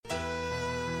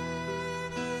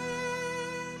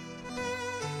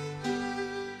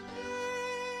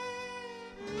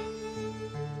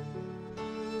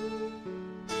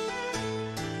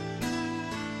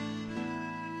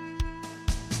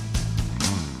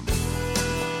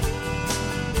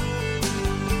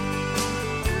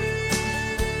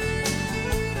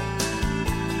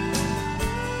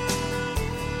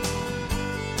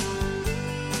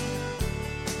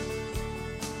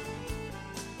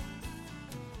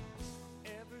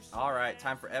All right,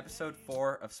 time for episode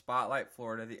 4 of Spotlight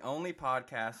Florida, the only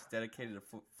podcast dedicated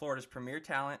to Florida's premier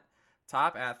talent,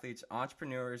 top athletes,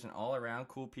 entrepreneurs, and all-around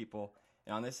cool people.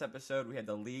 And on this episode, we had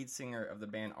the lead singer of the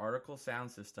band Article Sound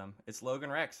System. It's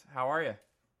Logan Rex. How are you?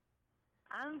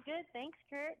 I'm good. Thanks,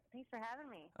 Kurt. Thanks for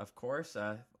having me. Of course.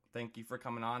 Thank you for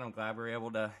coming on. I'm glad we were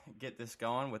able to get this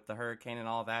going with the hurricane and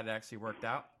all that. It actually worked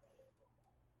out.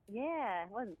 Yeah, it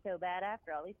wasn't so bad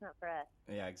after all, at least not for us.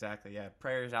 Yeah, exactly. Yeah,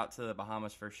 prayers out to the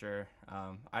Bahamas for sure.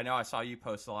 I know I saw you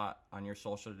post a lot on your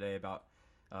social today about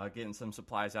getting some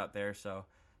supplies out there. So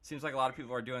seems like a lot of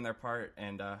people are doing their part,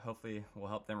 and hopefully we'll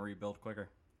help them rebuild quicker.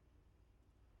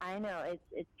 I know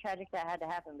it's tragic that had to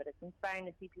happen, but it's inspiring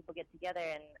to see people get together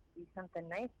and do something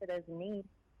nice for those in need.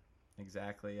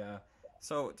 Exactly.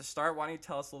 So to start, why don't you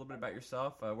tell us a little bit about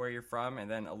yourself, where you're from, and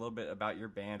then a little bit about your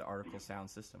band Article Sound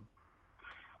System.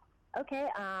 Okay,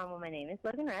 well, my name is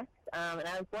Logan Rex, and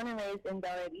I was born and raised in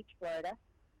Delray Beach, Florida.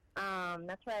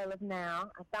 That's where I live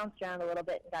now. I bounced around a little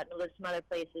bit and got to live some other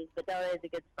places, but Delray is a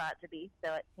good spot to be,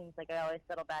 so it seems like I always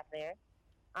settle back there.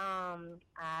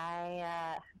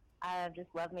 I've just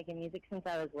loved making music since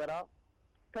I was little.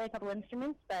 Play a couple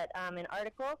instruments, but in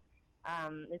Article,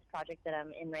 this project that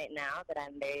I'm in right now that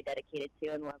I'm very dedicated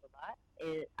to and love a lot,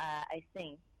 is I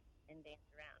sing and dance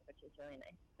around, which is really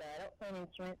nice. So I don't play an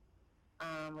instrument.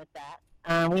 With that,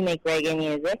 we make reggae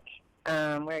music.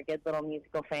 We're a good little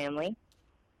musical family,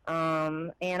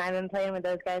 and I've been playing with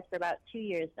those guys for about 2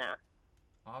 years now.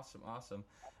 Awesome.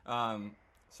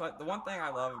 So the one thing I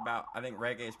love about, I think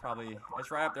reggae is probably, it's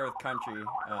right up there with country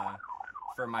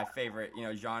for my favorite,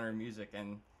 genre of music,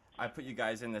 and I put you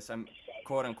guys in this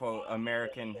quote unquote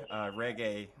American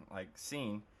reggae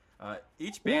scene.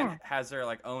 Each band has their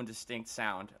own distinct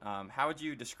sound. How would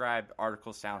you describe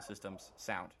Article Sound System's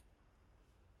sound?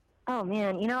 Oh,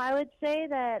 man. I would say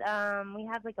that we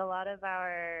have, a lot of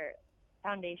our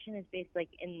foundation is based,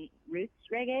 in roots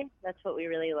reggae. That's what we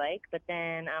really like. But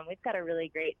then we've got a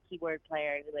really great keyboard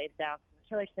player who lays down some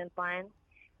killer synth lines.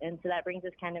 And so that brings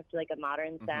us kind of to, a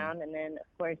modern sound. And then,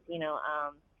 of course,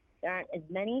 there aren't as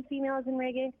many females in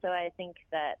reggae. So I think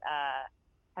that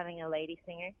having a lady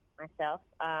singer, myself,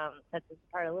 sets us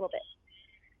apart a little bit.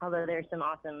 Although there's some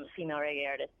awesome female reggae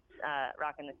artists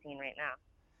rocking the scene right now.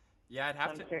 Yeah, I'd have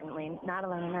I'm to. certainly not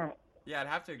alone in that. Yeah, I'd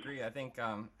have to agree. I think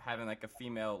having a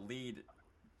female lead,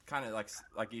 kind of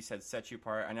like you said, sets you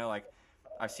apart. I know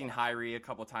I've seen Hyrie a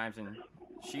couple times and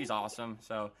she's awesome.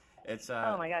 So it's.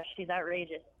 Oh my gosh, she's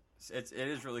outrageous. It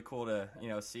is really cool to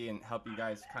see and help you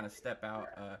guys kind of step out.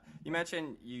 You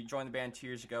mentioned you joined the band 2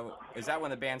 years ago. Is that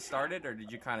when the band started, or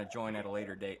did you kind of join at a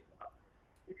later date?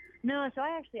 No, so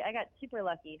I got super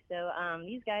lucky. So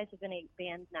these guys have been a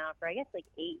band now for, I guess, 8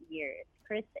 years.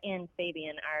 Chris and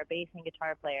Fabian, our bass and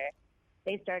guitar player,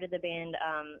 they started the band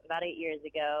about 8 years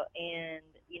ago. And,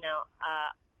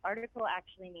 Article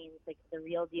actually means, the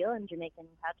real deal in Jamaican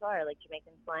patois, or,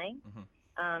 Jamaican slang.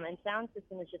 Mm-hmm. And Sound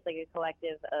System is just, a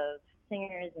collective of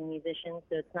singers and musicians,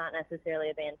 so it's not necessarily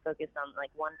a band focused on,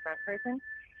 one front person.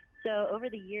 So over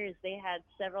the years, they had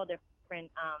several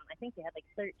different, I think they had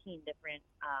 13 different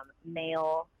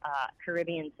male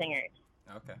Caribbean singers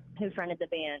who fronted the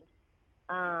band.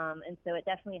 And so it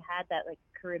definitely had that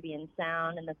Caribbean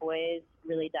sound, and the boys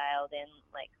really dialed in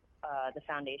the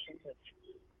foundations of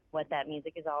what that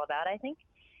music is all about, I think.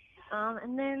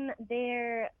 And then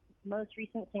their most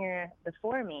recent singer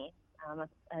before me,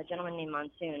 a gentleman named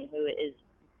Monsoon, who is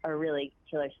a really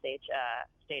killer stage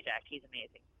act. He's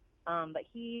amazing. But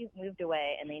he moved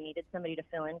away, and they needed somebody to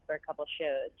fill in for a couple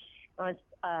shows. I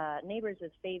was neighbors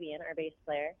with Fabian, our bass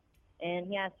player, and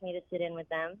he asked me to sit in with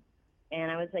them. And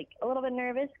I was a little bit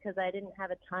nervous because I didn't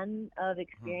have a ton of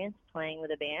experience playing with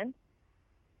a band.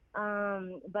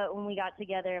 But when we got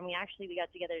together, and we got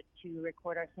together to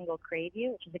record our single Crave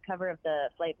You, which is a cover of the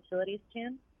Flight Facilities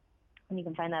tune. And you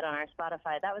can find that on our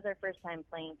Spotify. That was our first time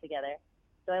playing together.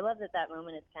 So I love that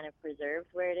moment is kind of preserved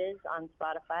where it is on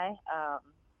Spotify.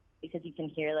 Because you can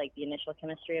hear the initial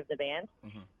chemistry of the band.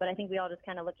 Mm-hmm. But I think we all just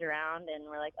kind of looked around and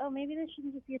we're like, oh, maybe this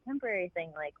shouldn't just be a temporary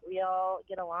thing. We all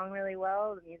get along really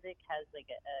well. The music has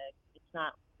it's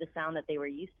not the sound that they were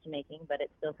used to making, but it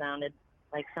still sounded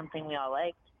like something we all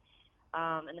liked.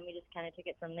 And then we just kind of took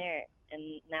it from there.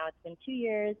 And now it's been 2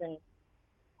 years, and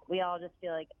we all just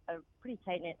feel like a pretty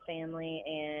tight-knit family,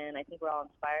 and I think we're all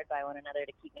inspired by one another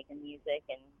to keep making music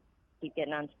and keep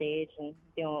getting on stage and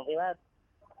doing what we love.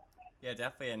 Yeah,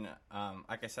 definitely. And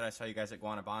like I said, I saw you guys at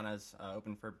Guanabanas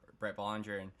open for Brett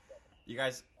Bollinger, and you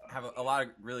guys have a lot of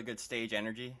really good stage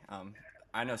energy.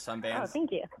 I know some bands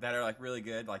that are really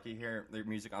good. You hear their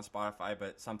music on Spotify,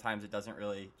 but sometimes it doesn't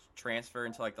really transfer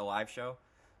into the live show.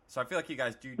 So I feel like you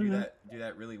guys do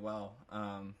that really well,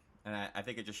 and I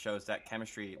think it just shows that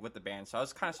chemistry with the band. So I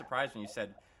was kind of surprised when you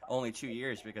said only 2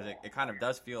 years, because it kind of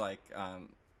does feel like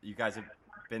you guys have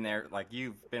been there, like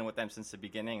you've been with them since the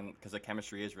beginning, because the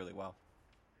chemistry is really well.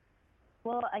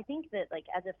 Well, I think that, like,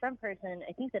 as a front person,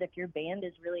 I think that if your band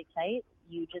is really tight,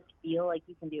 you just feel like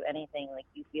you can do anything. Like,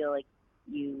 you feel like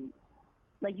you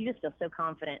just feel so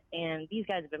confident. And these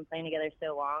guys have been playing together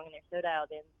so long, and they're so dialed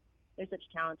in. They're such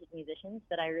talented musicians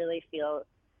that I really feel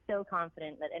so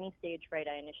confident that any stage fright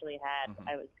I initially had,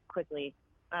 I quickly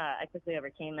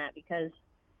overcame that, because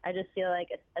I just feel like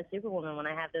a superwoman when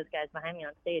I have those guys behind me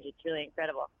on stage. It's really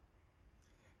incredible.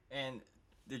 And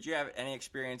did you have any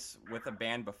experience with a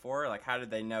band before? Like, how did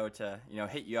they know to,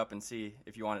 hit you up and see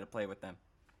if you wanted to play with them?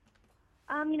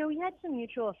 We had some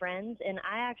mutual friends, and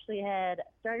I actually had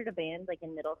started a band like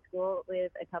in middle school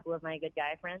with a couple of my good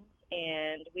guy friends,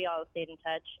 and we all stayed in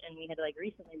touch, and we had like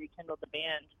recently rekindled the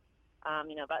band.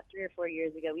 About 3 or 4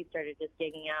 years ago, we started just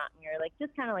gigging out, and we were like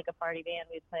just kind of like a party band.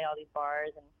 We'd play all these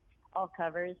bars and all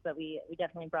covers, but we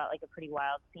definitely brought like a pretty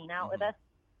wild scene out with us.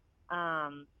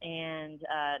 And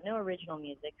no original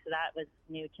music, so that was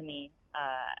new to me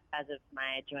as of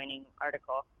my joining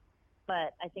article.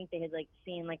 But I think they had like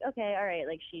seen like, okay, all right,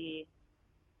 like she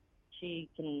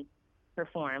can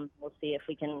perform. We'll see if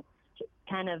we can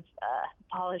kind of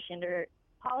polish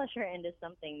her into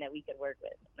something that we could work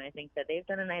with. And I think that they've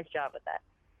done a nice job with that.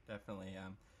 Definitely.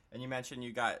 And you mentioned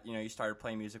you got, you started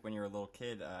playing music when you were a little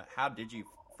kid. How did you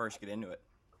first get into it?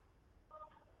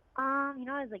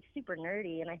 I was like super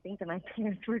nerdy, and I think that my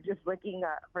parents were just looking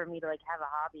for me to like have a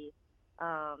hobby.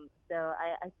 So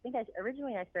I think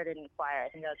originally I started in choir. I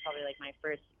think that was probably like my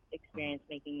first experience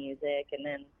making music, and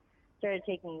then started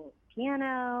taking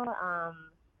piano.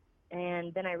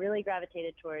 And then I really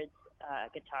gravitated towards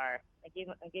guitar. I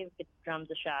gave drums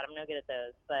a shot. I'm no good at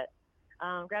those, but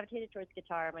gravitated towards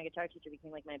guitar. My guitar teacher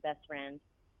became like my best friend,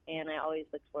 and I always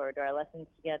looked forward to our lessons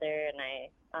together. And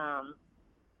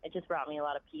it just brought me a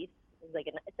lot of peace. It's like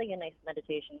a nice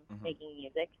meditation, making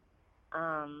music.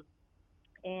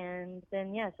 And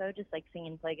then so I would just like sing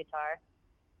and play guitar.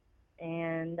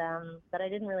 And but I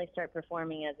didn't really start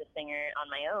performing as a singer on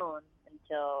my own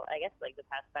until I guess like the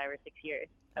past 5 or 6 years.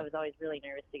 I was always really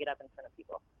nervous to get up in front of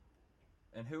people.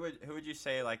 And who would you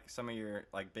say like some of your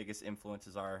like biggest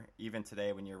influences are even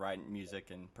today when you're writing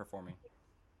music and performing?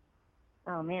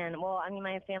 Oh man, well, I mean,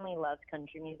 my family loves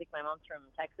country music. My mom's from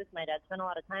Texas. My dad spent a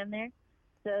lot of time there,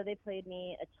 so they played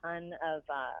me a ton of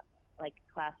like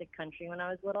classic country when I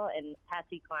was little. And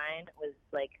Patsy Cline was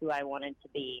like who I wanted to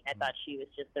be. I thought she was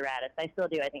just the raddest. I still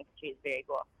do. I think she's very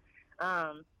cool.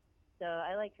 So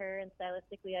I like her, and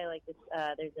stylistically, I like this.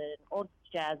 There's an old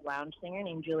jazz lounge singer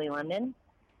named Julie London,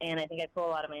 and I think I pull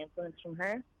a lot of my influence from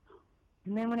her.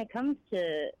 And then when it comes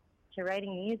to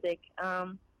writing music, I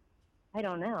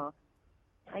don't know.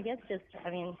 I guess I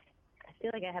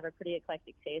feel like I have a pretty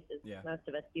eclectic taste, as most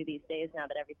of us do these days now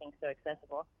that everything's so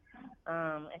accessible.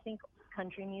 I think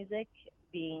country music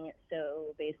being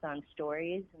so based on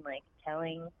stories and like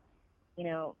telling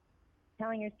your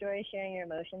story, sharing your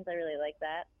emotions, I really like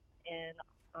that. And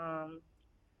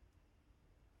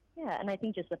and I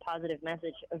think just the positive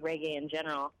message of reggae in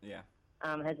general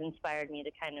has inspired me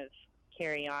to kind of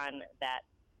carry on that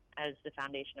as the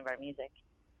foundation of our music.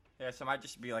 Yeah, so it might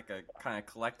just be like a kind of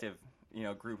collective,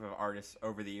 group of artists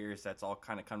over the years that's all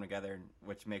kind of come together,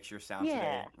 which makes your sound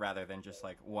today rather than just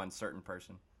like one certain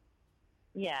person.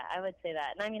 Yeah, I would say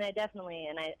that. And I mean, I definitely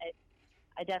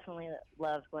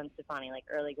love Gwen Stefani, like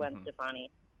early Gwen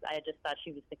Stefani. I just thought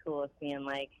she was the coolest, being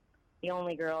like the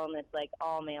only girl in this like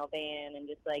all male band and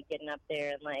just like getting up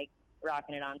there and like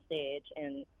rocking it on stage.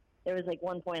 And there was like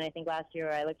one point I think last year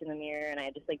where I looked in the mirror and I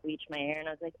just like bleached my hair and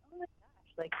I was like, oh my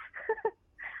gosh, like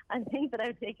I think that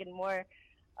I've taken more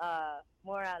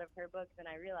out of her book than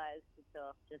I realized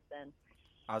until just then.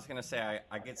 I was gonna say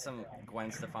I get some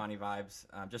Gwen Stefani vibes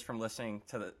just from listening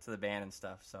to the band and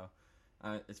stuff. So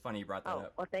it's funny you brought that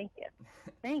up. Well, thank you,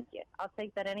 thank you. I'll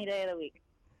take that any day of the week.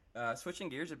 Switching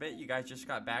gears a bit, you guys just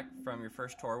got back from your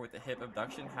first tour with the Hip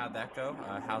Abduction. How'd that go?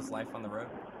 How's life on the road?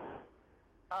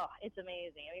 Oh, it's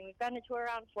amazing. I mean, we've gotten to tour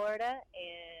around Florida,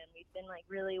 and we've been like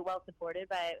really well supported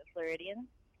by Floridians.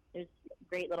 There's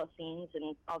great little scenes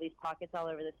and all these pockets all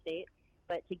over the state.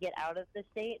 But to get out of the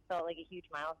state felt like a huge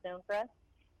milestone for us.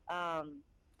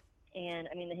 And,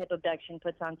 I mean, the Hip Abduction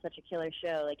puts on such a killer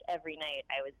show. Like, every night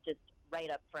I was just right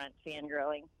up front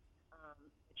fangirling,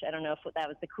 which I don't know if that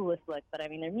was the coolest look. But, I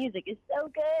mean, their music is so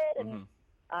good. And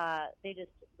they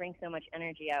just bring so much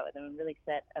energy out with them and really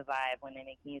set a vibe when they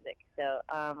make music. So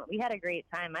we had a great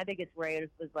time. My biggest worry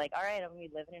was like, all right, I'm going to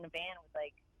be living in a van with,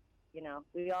 like,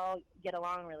 we all get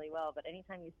along really well, but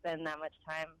anytime you spend that much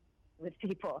time with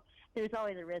people, there's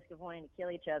always a risk of wanting to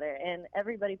kill each other. And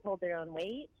everybody pulled their own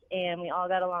weight, and we all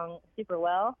got along super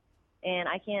well. And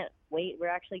I can't wait. We're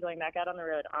actually going back out on the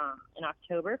road in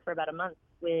October for about a month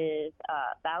with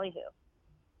Ballyhoo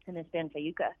and this band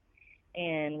Fayuca.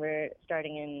 And we're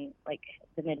starting in like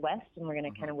the Midwest, and we're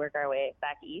going to kind of work our way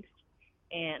back east.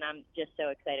 And I'm just so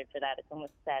excited for that. It's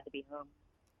almost sad to be home.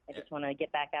 I just want to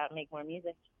get back out and make more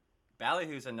music.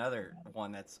 Ballyhoo's another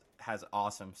one has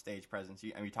awesome stage presence.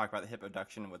 You talk about the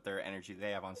Hippoduction with their energy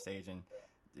they have on stage, and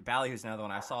Ballyhoo's another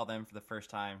one. I saw them for the first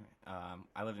time.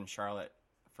 I lived in Charlotte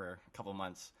for a couple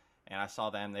months, and I saw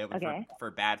them. They opened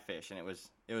for Badfish, and it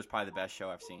was probably the best show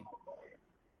I've seen.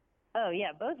 Oh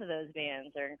yeah, both of those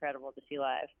bands are incredible to see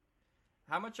live.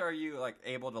 How much are you like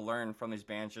able to learn from these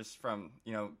bands, just from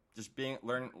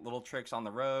learn little tricks on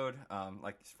the road,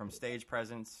 like from stage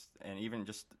presence and even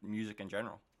just music in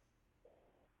general?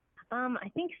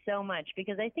 I think so much,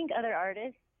 because I think other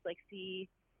artists like see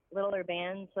littler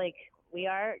bands like we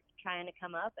are trying to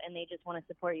come up, and they just want to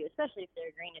support you, especially if they're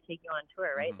agreeing to take you on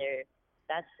tour, right? Mm-hmm.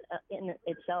 That's in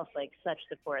itself like such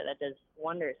support that does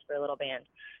wonders for a little band.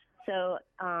 So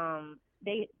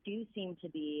they do seem to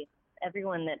be,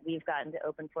 everyone that we've gotten to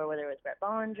open for, whether it was Brett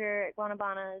Bollinger at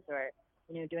Guanabanas or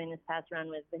doing this past run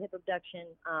with the Hippoduction,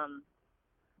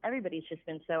 everybody's just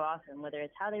been so awesome, whether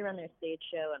it's how they run their stage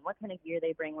show and what kind of gear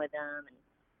they bring with them,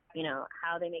 and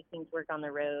how they make things work on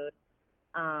the road,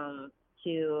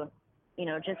 to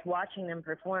just watching them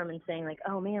perform and saying like,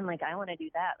 oh man, like I want to do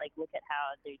that, like look at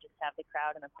how they just have the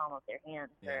crowd in the palm of their hands.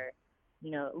 Yeah.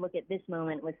 Or look at this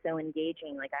moment was so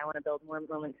engaging, like I want to build more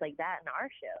moments like that in our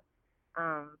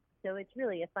show. So it's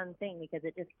really a fun thing, because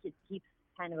it keeps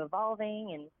kind of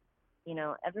evolving, and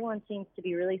everyone seems to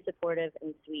be really supportive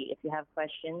and sweet. If you have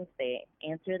questions, they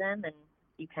answer them, and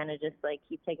you kind of just like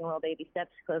keep taking little baby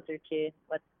steps closer to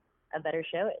what a better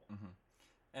show is. Mm-hmm.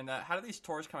 And how do these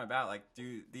tours come about? Like,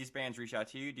 do these bands reach out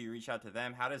to you? Do you reach out to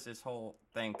them? How does this whole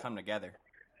thing come together?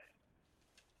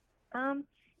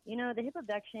 The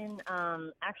Hippoduction,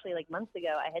 actually like months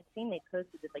ago, I had seen they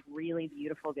posted this like really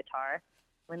beautiful guitar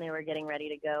when they were getting ready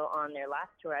to go on their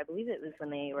last tour. I believe it was when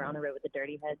they were on the road with the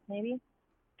Dirty Heads, maybe.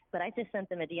 But I just sent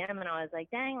them a DM, and I was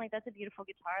like, dang, like that's a beautiful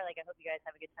guitar. Like I hope you guys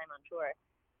have a good time on tour.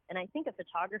 And I think a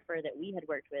photographer that we had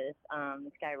worked with,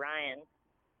 this guy Ryan,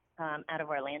 out of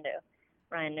Orlando,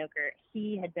 Ryan Noker,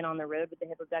 he had been on the road with the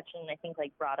Hippoduction, and I think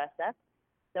like brought us up.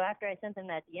 So after I sent them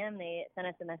that DM, they sent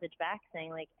us a message back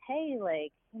saying like, hey,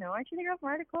 like, aren't you the girl from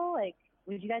Article? Like,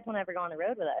 would you guys want to ever go on the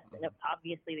road with us? And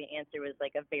obviously the answer was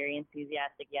like a very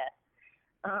enthusiastic yes.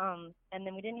 And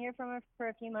then we didn't hear from her for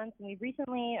a few months, and we've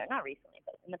recently, or not recently,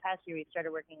 but in the past year, we've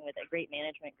started working with a great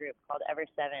management group called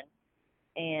Ever7.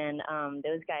 And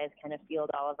those guys kind of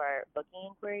field all of our booking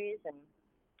inquiries, and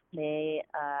they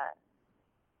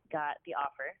got the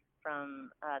offer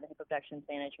from the Hippoduction's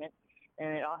management,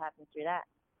 and it all happened through that.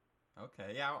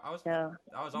 Okay, yeah, I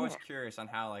was always curious on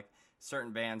how like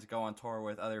certain bands go on tour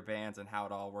with other bands and how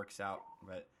it all works out.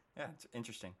 But yeah, it's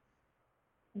interesting.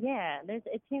 Yeah,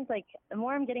 it seems like the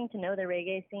more I'm getting to know the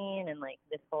reggae scene and like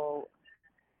this whole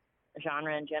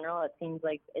genre in general, it seems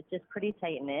like it's just pretty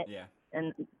tight knit. Yeah.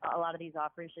 And a lot of these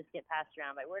offers just get passed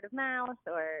around by word of mouth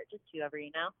or just whoever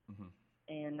Mm-hmm.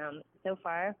 And so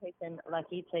far, we've been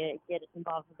lucky to get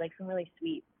involved with like some really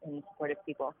sweet and supportive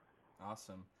people.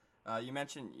 Awesome. You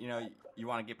mentioned, you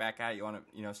want to get back at it, you want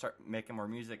to, start making more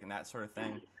music and that sort of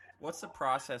thing. What's the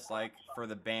process like for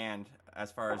the band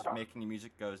as far as making the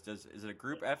music goes? Is it a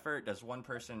group effort? Does one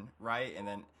person write and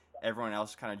then everyone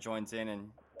else kind of joins in and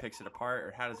picks it apart,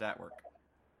 or how does that work?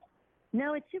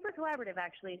 No, it's super collaborative,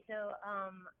 actually. So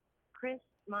Chris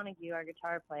Montague, our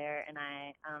guitar player, and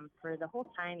I, for the whole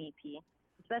Time EP,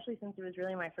 especially since it was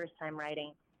really my first time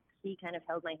writing, he kind of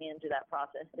held my hand through that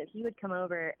process. So he would come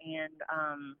over and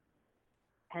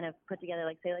kind of put together,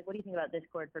 like, say, like, what do you think about this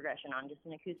chord progression on just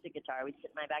an acoustic guitar? We'd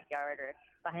sit in my backyard or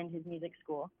behind his music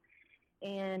school.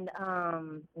 And,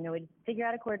 we'd figure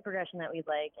out a chord progression that we'd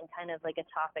like and kind of like a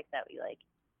topic that we like.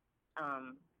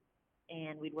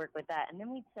 And we'd work with that. And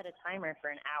then we'd set a timer for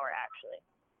an hour, actually,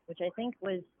 which I think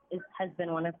has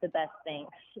been one of the best things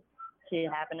to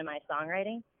happen to my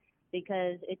songwriting,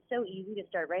 because it's so easy to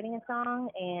start writing a song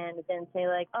and then say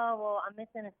like, oh, well, I'm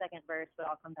missing a second verse, but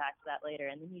I'll come back to that later.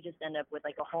 And then you just end up with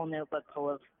like a whole notebook full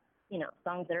of,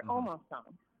 songs that are almost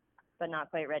songs, but not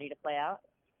quite ready to play out.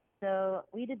 So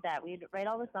we did that. We'd write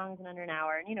all the songs in under an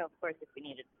hour. And, of course, if we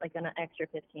needed like an extra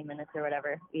 15 minutes or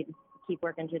whatever, we'd keep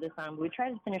working through the song. We'd try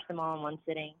to finish them all in one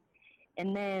sitting.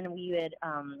 And then we would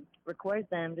record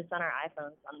them just on our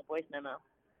iPhones on the voice memo,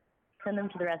 send them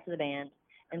to the rest of the band.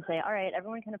 and say, all right,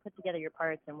 everyone kind of put together your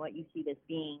parts and what you see this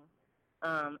being.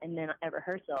 And then at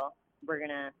rehearsal, we're going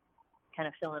to kind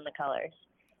of fill in the colors.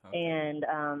 Okay. And,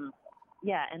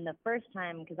 and the first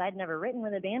time, because I'd never written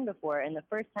with a band before, and the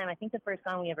first time, I think the first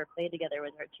song we ever played together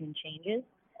was our tune Changes.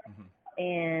 Mm-hmm.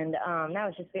 And that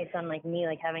was just based on, like, me,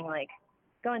 like, having, like,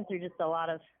 going through just a lot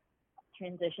of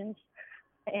transitions.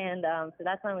 And so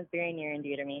that song was very near and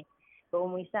dear to me. But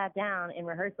when we sat down in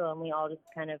rehearsal and we all just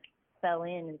kind of fell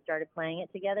in and started playing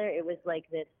it together, it was like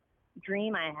this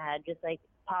dream I had just, like,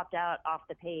 popped out off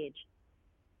the page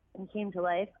and came to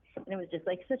life. And it was just,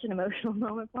 like, such an emotional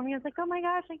moment for me. I was like, oh, my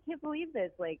gosh, I can't believe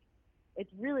this. Like,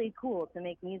 it's really cool to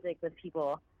make music with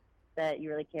people that you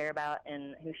really care about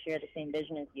and who share the same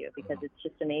vision as you, because it's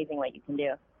just amazing what you can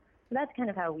do. So that's kind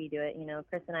of how we do it. You know,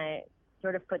 Chris and I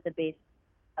sort of put the base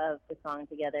of the song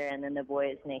together, and then the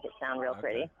boys make it sound real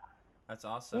pretty. That's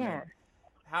awesome. Yeah. And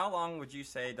how long would you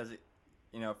say does it,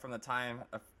 you know, from the time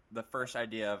of the first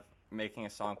idea of making a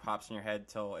song pops in your head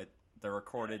till the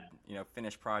recorded, you know,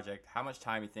 finished project, how much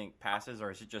time you think passes,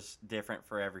 or is it just different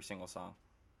for every single song?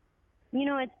 You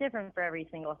know, it's different for every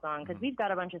single song, because we've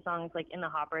got a bunch of songs, like, in the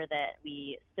hopper that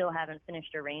we still haven't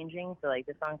finished arranging. So, like,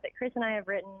 the songs that Chris and I have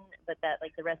written, but that,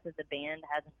 like, the rest of the band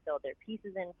hasn't filled their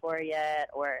pieces in for yet.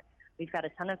 Or we've got a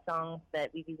ton of songs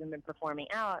that we've even been performing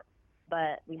out,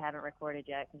 but we haven't recorded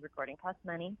yet because recording costs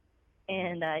money.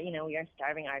 And, you know, we are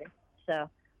starving artists. So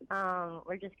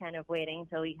we're just kind of waiting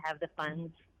till we have the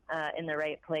funds in the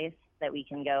right place that we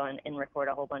can go and record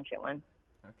a whole bunch at once.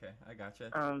 Okay, I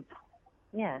gotcha.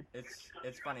 Yeah.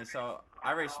 It's funny. So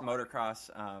I race motocross,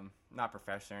 not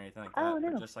professional or anything like that,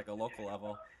 but just like a local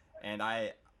level. And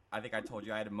I think I told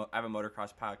you I have a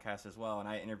motocross podcast as well, and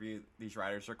I interview these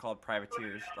riders. They're called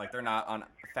privateers. Like, they're not on a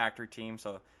factory team,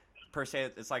 so per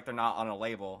se it's like they're not on a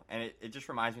label. And it just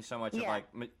reminds me so much of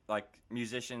like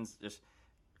musicians just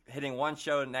hitting one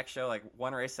show to the next show, like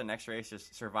one race to the next race,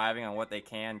 just surviving on what they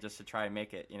can just to try and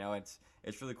make it. You know, it's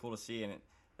really cool to see, and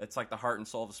it's like the heart and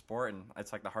soul of the sport, and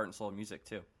it's like the heart and soul of music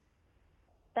too.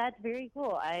 That's very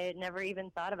cool. I never even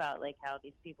thought about, like, how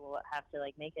these people have to,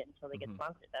 like, make it until they get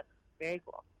sponsored. That's very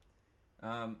cool.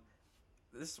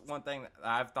 This is one thing that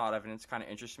I've thought of, and it's kind of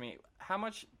interests me. How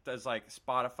much does, like,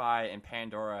 Spotify and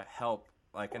Pandora help,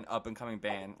 like, an up and coming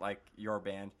band like your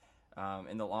band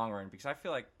in the long run? Because I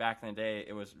feel like back in the day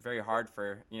it was very hard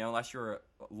for, you know, unless you're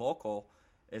local,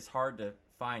 it's hard to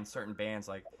find certain bands.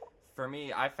 Like, for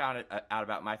me, I found it out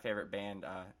about my favorite band,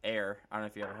 Air. I don't know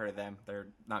if you ever heard of them. They're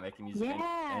not making music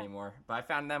anymore. But I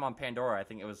found them on Pandora. I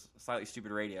think it was Slightly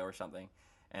Stupid Radio or something.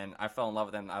 And I fell in love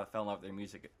with them. I fell in love with their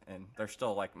music. And they're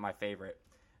still, like, my favorite.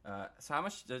 So how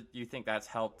much do you think that's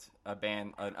helped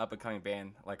an up-and-coming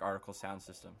band like Article Sound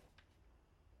System?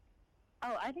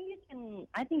 Oh, I think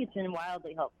it's been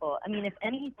wildly helpful. I mean, if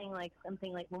anything, like,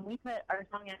 something like when we put our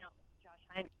song out with Josh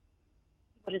Hyman,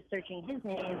 people just searching his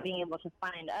name, being able to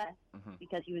find us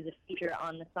because he was a feature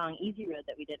on the song Easy Road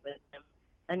that we did with him.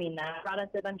 I mean, that brought us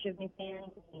a bunch of new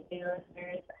fans and new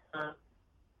listeners.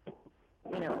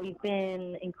 You know, we've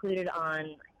been included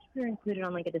on,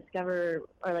 like a Discover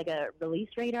or like a release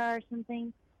radar or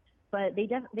something. But they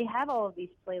have all of these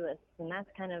playlists, and that's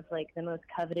kind of like the most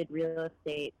coveted real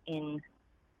estate in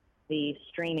the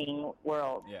streaming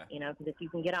world. Yeah. You know, because if you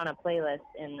can get on a playlist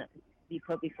and be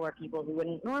put before people who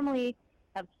wouldn't normally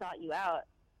have sought you out,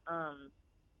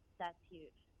 that's huge.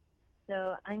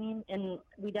 So, I mean, and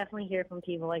we definitely hear from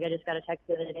people, like I just got a text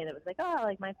the other day that was like, oh,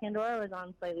 like my Pandora was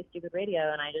on Slightly Stupid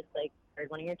Radio, and I just, like, heard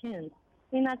one of your tunes.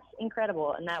 I mean, that's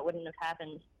incredible, and that wouldn't have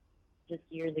happened just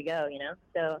years ago, you know?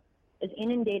 So as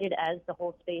inundated as the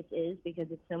whole space is, because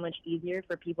it's so much easier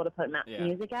for people to put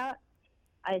music out,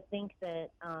 I think that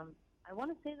I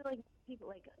want to say that, like, people,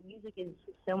 like, music is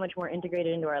so much more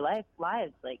integrated into our lives.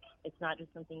 Like, it's not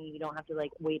just something you don't have to,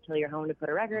 like, wait till you're home to put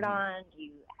a record on.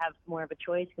 You have more of a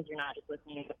choice because you're not just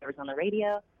listening to whatever's on the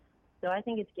radio. So I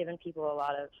think it's given people a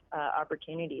lot of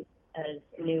opportunities as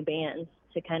new bands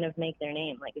to kind of make their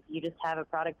name. Like, if you just have a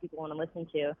product people want to listen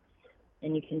to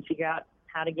and you can figure out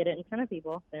how to get it in front of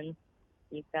people, then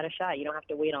you've got a shot. You don't have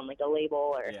to wait on, like, a label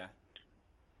or...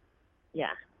 Yeah.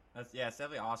 It's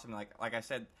definitely awesome. Like I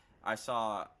said, I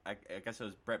saw, I guess it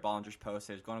was Brett Bollinger's post.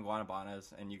 It was going to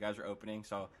Guanabanas, and you guys are opening.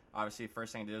 So, obviously, the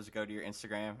first thing to do is go to your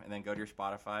Instagram and then go to your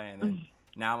Spotify. And then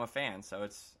now I'm a fan. So,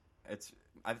 it's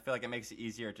I feel like it makes it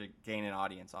easier to gain an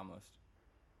audience almost.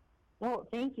 Well,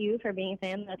 thank you for being a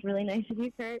fan. That's really nice of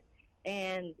you, Kurt.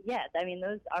 And, yes, I mean,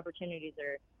 those opportunities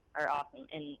are awesome.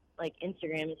 And, like,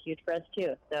 Instagram is huge for us,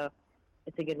 too. So,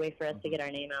 it's a good way for us to get our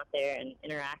name out there and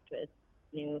interact with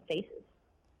new faces.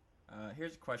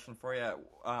 Here's a question for you.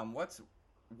 What's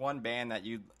one band that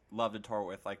you'd love to tour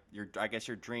with? Like I guess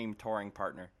your dream touring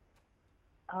partner.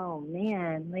 Oh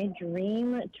man, my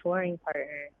dream touring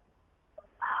partner.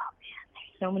 Oh man,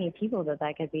 there's so many people that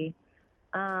could be.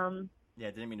 Yeah,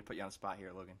 didn't mean to put you on the spot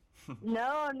here, Logan.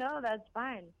 No, that's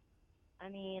fine. I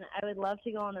mean, I would love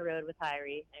to go on the road with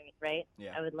Hyrie. I mean, right?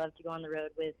 Yeah. I would love to go on the road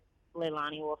with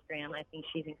Leilani Wolfgram. I think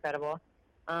she's incredible.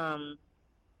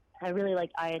 I really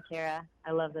like Ayaterra.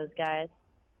 I love those guys.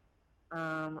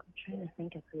 I'm trying to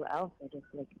think of who else I just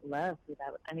like love.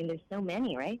 I mean, there's so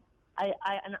many, right?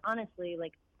 And honestly,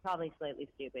 like probably Slightly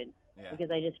Stoopid, because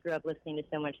I just grew up listening to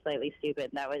so much Slightly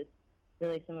Stoopid. That was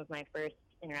really some of my first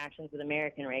interactions with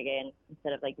American reggae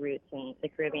instead of like roots and the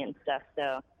Caribbean stuff.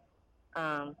 So,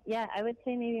 yeah, I would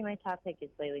say maybe my top pick is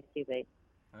Slightly Stoopid.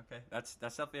 Okay, that's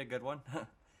definitely a good one.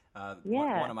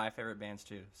 Yeah. One of my favorite bands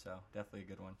too. So definitely a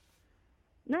good one.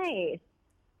 Nice.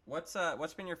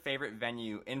 What's been your favorite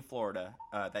venue in Florida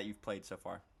that you've played so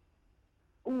far?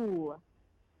 Ooh.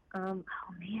 Oh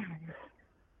man.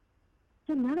 It's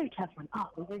another tough one. Oh,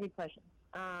 those are good questions.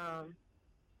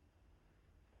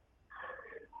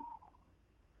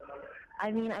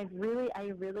 I mean, I really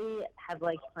have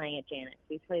liked playing at Janet's.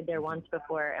 We played there once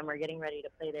before, and we're getting ready to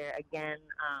play there again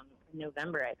in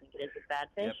November, I think it is, with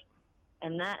Badfish. Yep.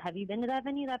 And have you been to that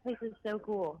venue? That place is so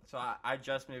cool. So I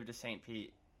just moved to St.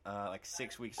 Pete like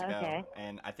 6 weeks ago, Okay.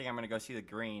 and I think I'm going to go see the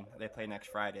Green. They play next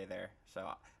Friday there.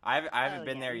 So I haven't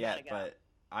been there yet, but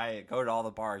I go to all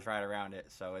the bars right around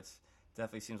it, so it's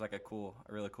definitely seems like a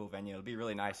really cool venue. It'll be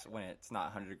really nice when it's not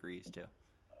 100 degrees too.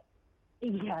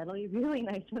 Yeah, it'll be really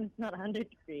nice when it's not 100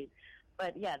 degrees.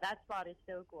 But yeah, that spot is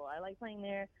so cool. I like playing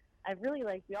there.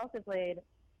 We also played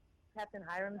Captain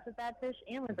Hiram's with Badfish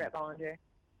and with Brett Bollinger.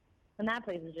 And that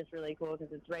place is just really cool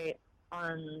because it's right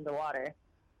on the water.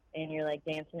 And you're like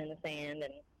dancing in the sand,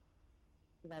 and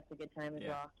that's a good time as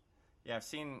well. Yeah,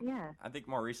 I think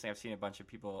more recently I've seen a bunch of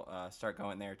people start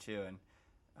going there too.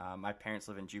 And my parents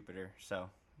live in Jupiter,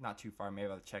 so not too far. Maybe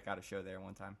I'll check out a show there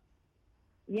one time.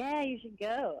 Yeah, you should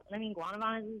go. I mean,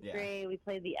 Guanabana's is great. We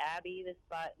played the Abbey, this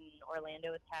spot in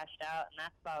Orlando with Cashed Out, and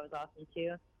that spot was awesome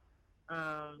too.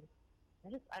 I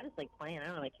just like playing. I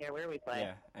don't really care where we play.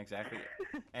 Yeah, exactly.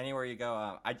 Anywhere you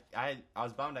go. I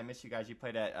was bummed I missed you guys. You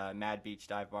played at Mad Beach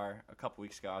Dive Bar a couple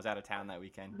weeks ago. I was out of town that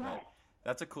weekend. Yes. But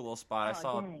that's a cool little spot. I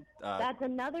saw. That's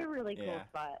another really cool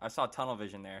spot. I saw Tunnel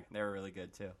Vision there. They were really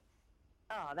good too.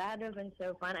 Oh, that would have been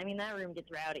so fun. I mean, that room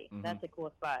gets rowdy. Mm-hmm. That's a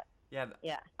cool spot.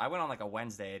 Yeah. I went on like a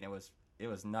Wednesday and it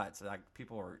was nuts. Like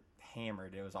people were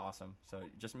hammered. It was awesome. So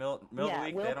just middle of the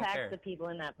week, they don't care. The people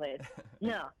in that place.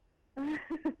 No.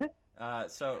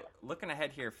 So looking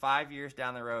ahead here, 5 years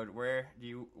down the road, where do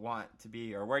you want to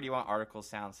be, or where do you want Article's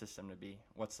sound system to be?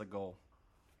 What's the goal?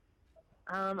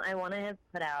 I want to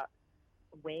put out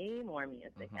way more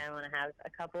music. Mm-hmm. I want to have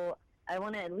I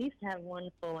want to at least have one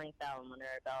full-length album under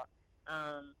our belt.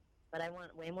 But I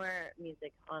want way more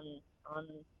music on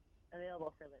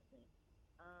available for listening.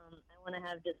 I want to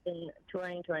have just been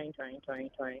touring.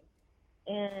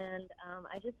 And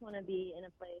I just want to be in a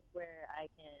place where I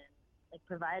can like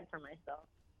provide for myself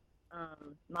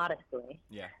modestly.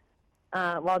 Yeah.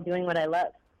 While doing what I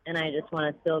love. And I just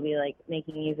want to still be like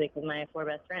making music with my 4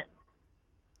 best friends.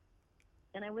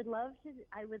 And I would love to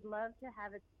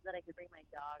have it so that I could bring my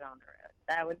dog on the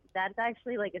road. That's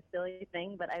actually like a silly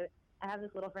thing, but I have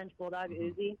this little French bulldog,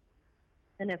 mm-hmm. Uzi.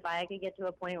 And if I could get to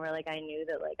a point where like I knew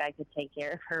that like I could take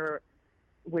care of her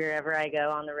wherever I go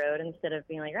on the road instead of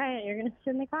being like, right, you're going to sit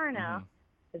in the car now.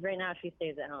 Because right now she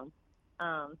stays at home.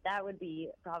 That would be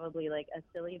probably like a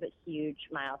silly but huge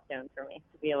milestone for me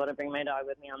to be able to bring my dog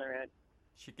with me on the road.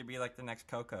 She could be like the next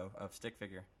Coco of Stick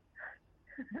Figure.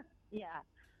 Yeah.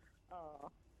 Oh.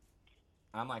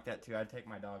 I'm like that too. I'd take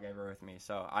my dog everywhere with me.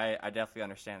 So I definitely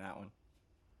understand that one.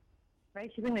 Right?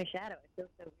 She's in my shadow. It feels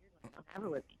so weird when I don't have her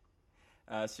with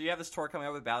me. So you have this tour coming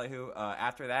up with Ballyhoo.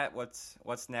 After that,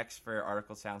 what's next for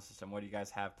Article Sound System? What do you guys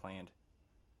have planned?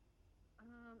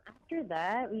 After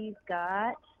that,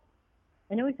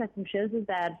 I know we've got some shows with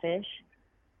Badfish.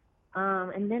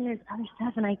 And then there's other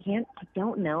stuff, and I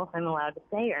don't know if I'm allowed to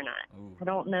say or not. Ooh. I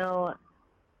don't know.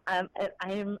 I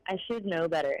should know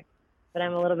better, but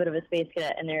I'm a little bit of a space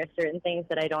cadet, and there are certain things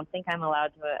that I don't think I'm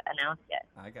allowed to announce yet.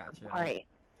 I got you. Sorry.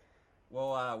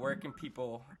 Well, where can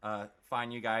people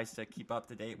find you guys to keep up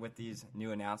to date with these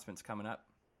new announcements coming up?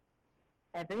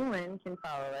 Everyone can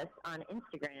follow us on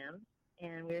Instagram,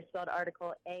 and we're spelled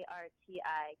Article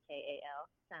ARTIKAL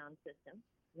Sound System.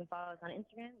 You can follow us on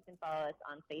Instagram. You can follow us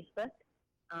on Facebook.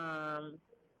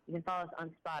 You can follow us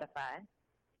on Spotify.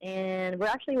 And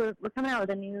we're coming out with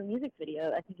a new music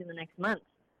video, I think, in the next month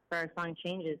for our song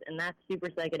Changes, and that's super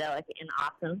psychedelic and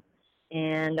awesome.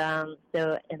 And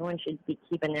so everyone should be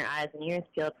keeping their eyes and ears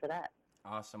peeled for that.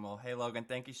 Awesome. Well, hey, Logan,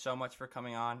 thank you so much for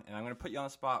coming on. And I'm going to put you on the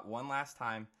spot one last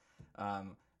time.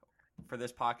 For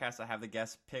this podcast, I have the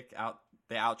guests pick out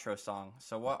the outro song.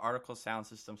 So what Artikal Sound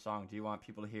System song do you want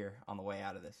people to hear on the way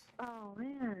out of this? Oh,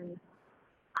 man.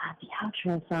 The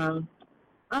outro song.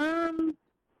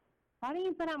 Why don't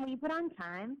you put on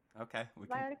Time? Okay.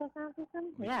 By Artikal Sound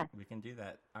System? Yeah. We can do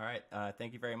that. All right.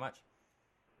 Thank you very much.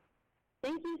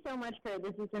 Thank you so much, Kurt.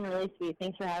 This has been really sweet.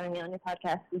 Thanks for having me on your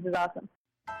podcast. This is awesome.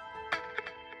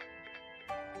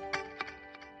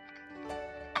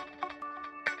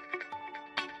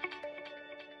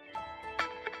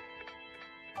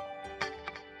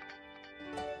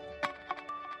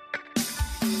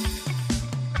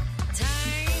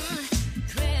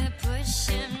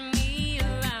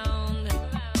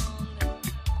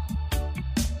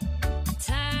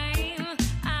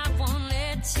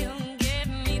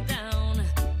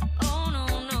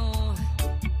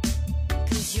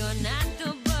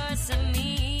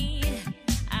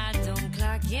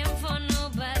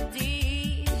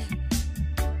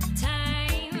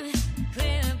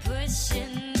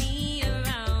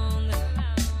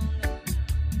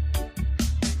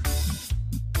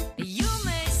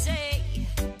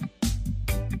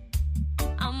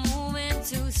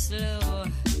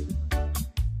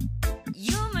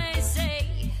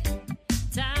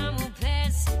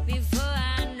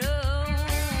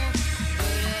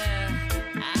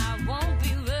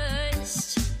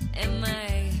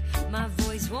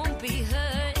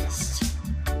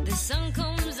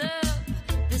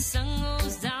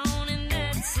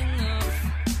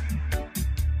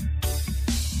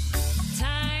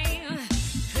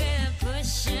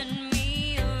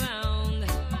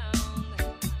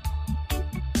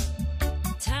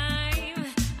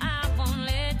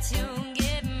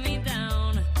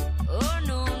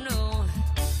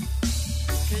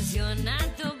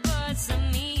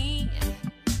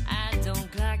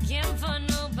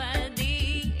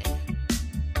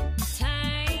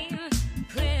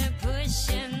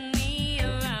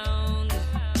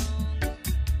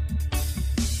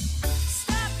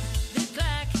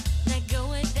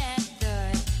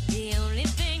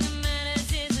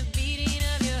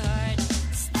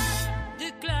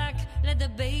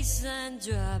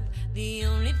 Drop. The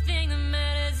only thing that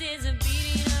matters is the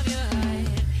beating of your heart.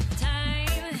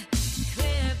 Time,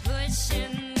 quit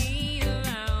pushing me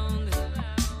around.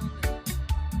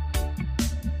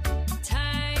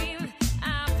 Time,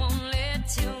 I won't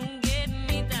let you get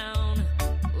me down.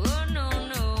 Oh no,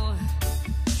 no,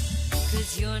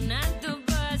 'cause you're not the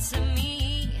boss of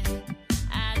me.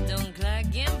 I don't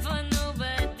clock in for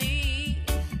nobody.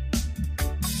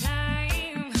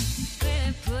 Time,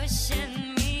 quit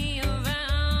pushing me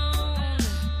around.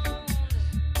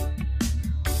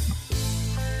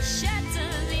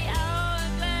 Shatter the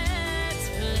hourglass,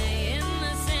 play in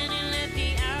the sand and let the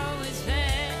hours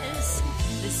pass.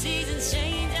 The seasons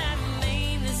change, I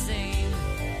remain the same.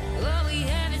 All we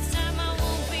have is time, I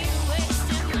won't be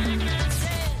wasting when I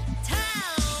said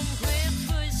time, quit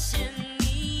pushing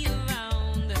me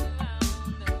around.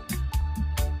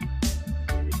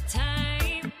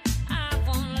 Time, I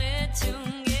won't let you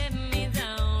get me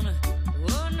down.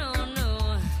 Oh no,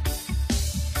 no,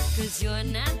 'cause you're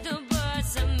not the